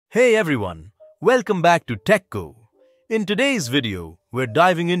Hey everyone, welcome back to TechGo. In today's video, we're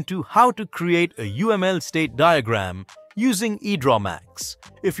diving into how to create a UML state diagram using EdrawMax.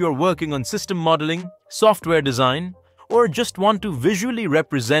 If you're working on system modeling, software design, or just want to visually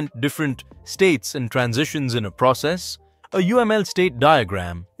represent different states and transitions in a process, a UML state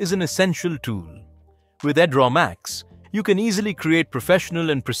diagram is an essential tool. With EdrawMax, you can easily create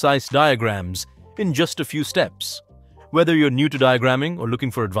professional and precise diagrams in just a few steps. Whether you're new to diagramming or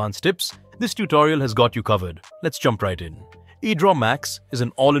looking for advanced tips, this tutorial has got you covered. Let's jump right in. EdrawMax is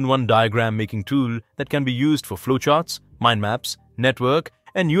an all-in-one diagram making tool that can be used for flowcharts, mind maps, network,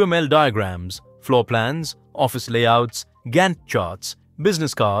 and UML diagrams, floor plans, office layouts, Gantt charts,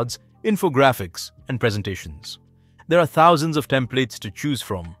 business cards, infographics, and presentations. There are thousands of templates to choose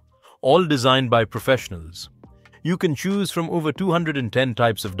from, all designed by professionals. You can choose from over 210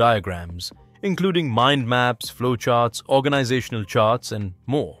 types of diagrams, including mind maps, flowcharts, organizational charts, and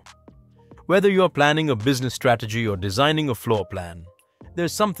more. Whether you're planning a business strategy or designing a floor plan,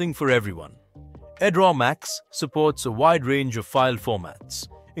 there's something for everyone. EdrawMax supports a wide range of file formats,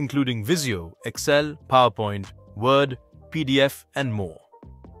 including Visio, Excel, PowerPoint, Word, PDF, and more.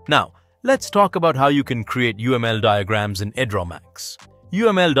 Now, let's talk about how you can create UML diagrams in EdrawMax.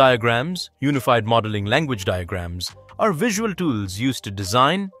 UML diagrams, Unified Modeling Language Diagrams, are visual tools used to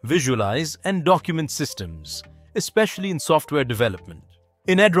design, visualize, and document systems, especially in software development.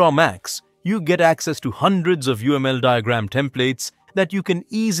 In EdrawMax, you get access to hundreds of UML diagram templates that you can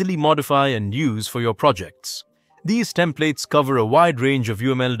easily modify and use for your projects. These templates cover a wide range of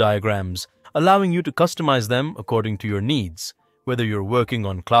UML diagrams, allowing you to customize them according to your needs, whether you're working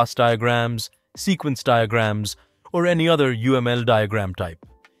on class diagrams, sequence diagrams, or any other UML diagram type.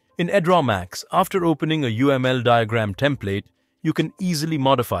 In EdrawMax, after opening a UML diagram template, you can easily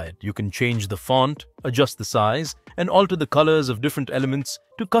modify it. You can change the font, adjust the size, and alter the colors of different elements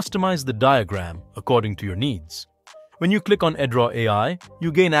to customize the diagram according to your needs. When you click on Edraw AI,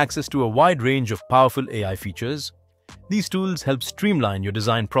 you gain access to a wide range of powerful AI features. These tools help streamline your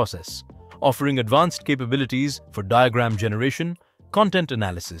design process, offering advanced capabilities for diagram generation, content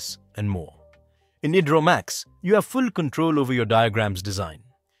analysis, and more. In EdrawMax, you have full control over your diagram's design.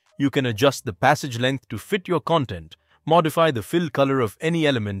 You can adjust the passage length to fit your content, modify the fill color of any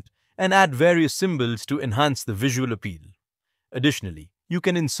element, and add various symbols to enhance the visual appeal. Additionally, you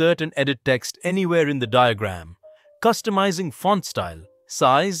can insert and edit text anywhere in the diagram, customizing font style,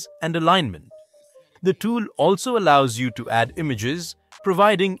 size, and alignment. The tool also allows you to add images,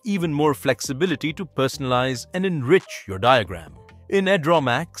 providing even more flexibility to personalize and enrich your diagram. In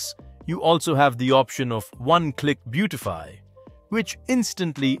EdrawMax, you also have the option of one-click beautify, which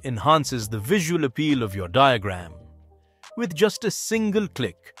instantly enhances the visual appeal of your diagram. With just a single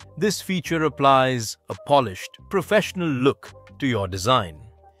click, this feature applies a polished, professional look to your design,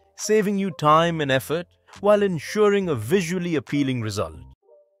 saving you time and effort while ensuring a visually appealing result.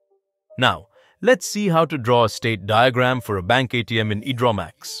 Now, let's see how to draw a state diagram for a bank ATM in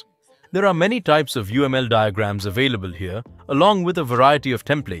EdrawMax. There are many types of UML diagrams available here, along with a variety of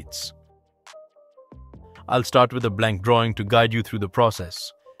templates. I'll start with a blank drawing to guide you through the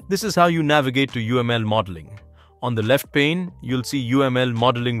process. This is how you navigate to UML modeling. On the left pane, you'll see UML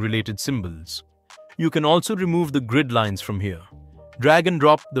modeling related symbols. You can also remove the grid lines from here. Drag and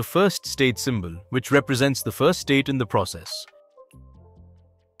drop the first state symbol, which represents the first state in the process.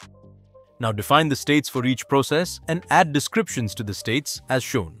 Now define the states for each process and add descriptions to the states as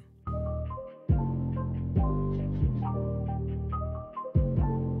shown.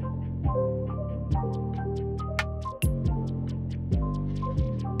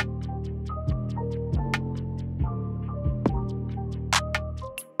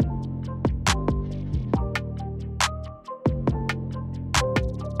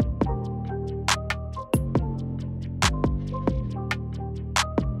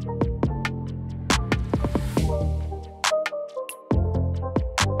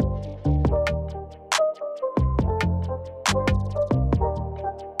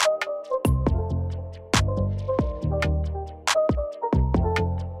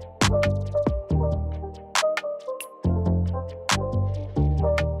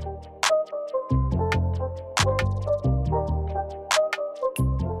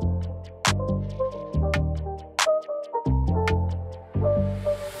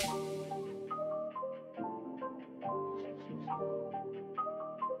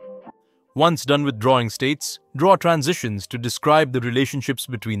 Once done with drawing states, draw transitions to describe the relationships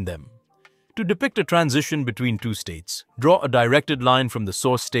between them. To depict a transition between two states, draw a directed line from the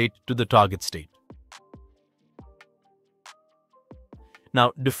source state to the target state.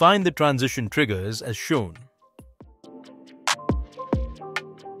 Now define the transition triggers as shown.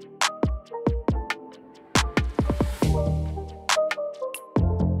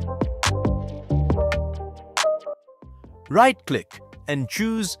 Right-click and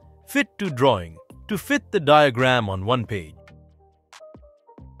choose Fit to Drawing to fit the diagram on one page.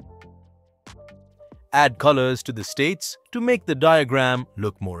 Add colors to the states to make the diagram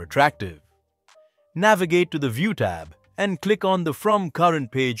look more attractive. Navigate to the View tab and click on the From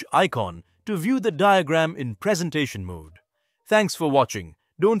Current Page icon to view the diagram in presentation mode. Thanks for watching.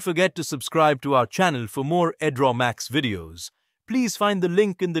 Don't forget to subscribe to our channel for more EdrawMax videos. Please find the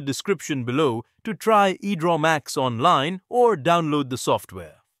link in the description below to try EdrawMax online or download the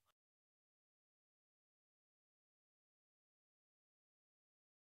software.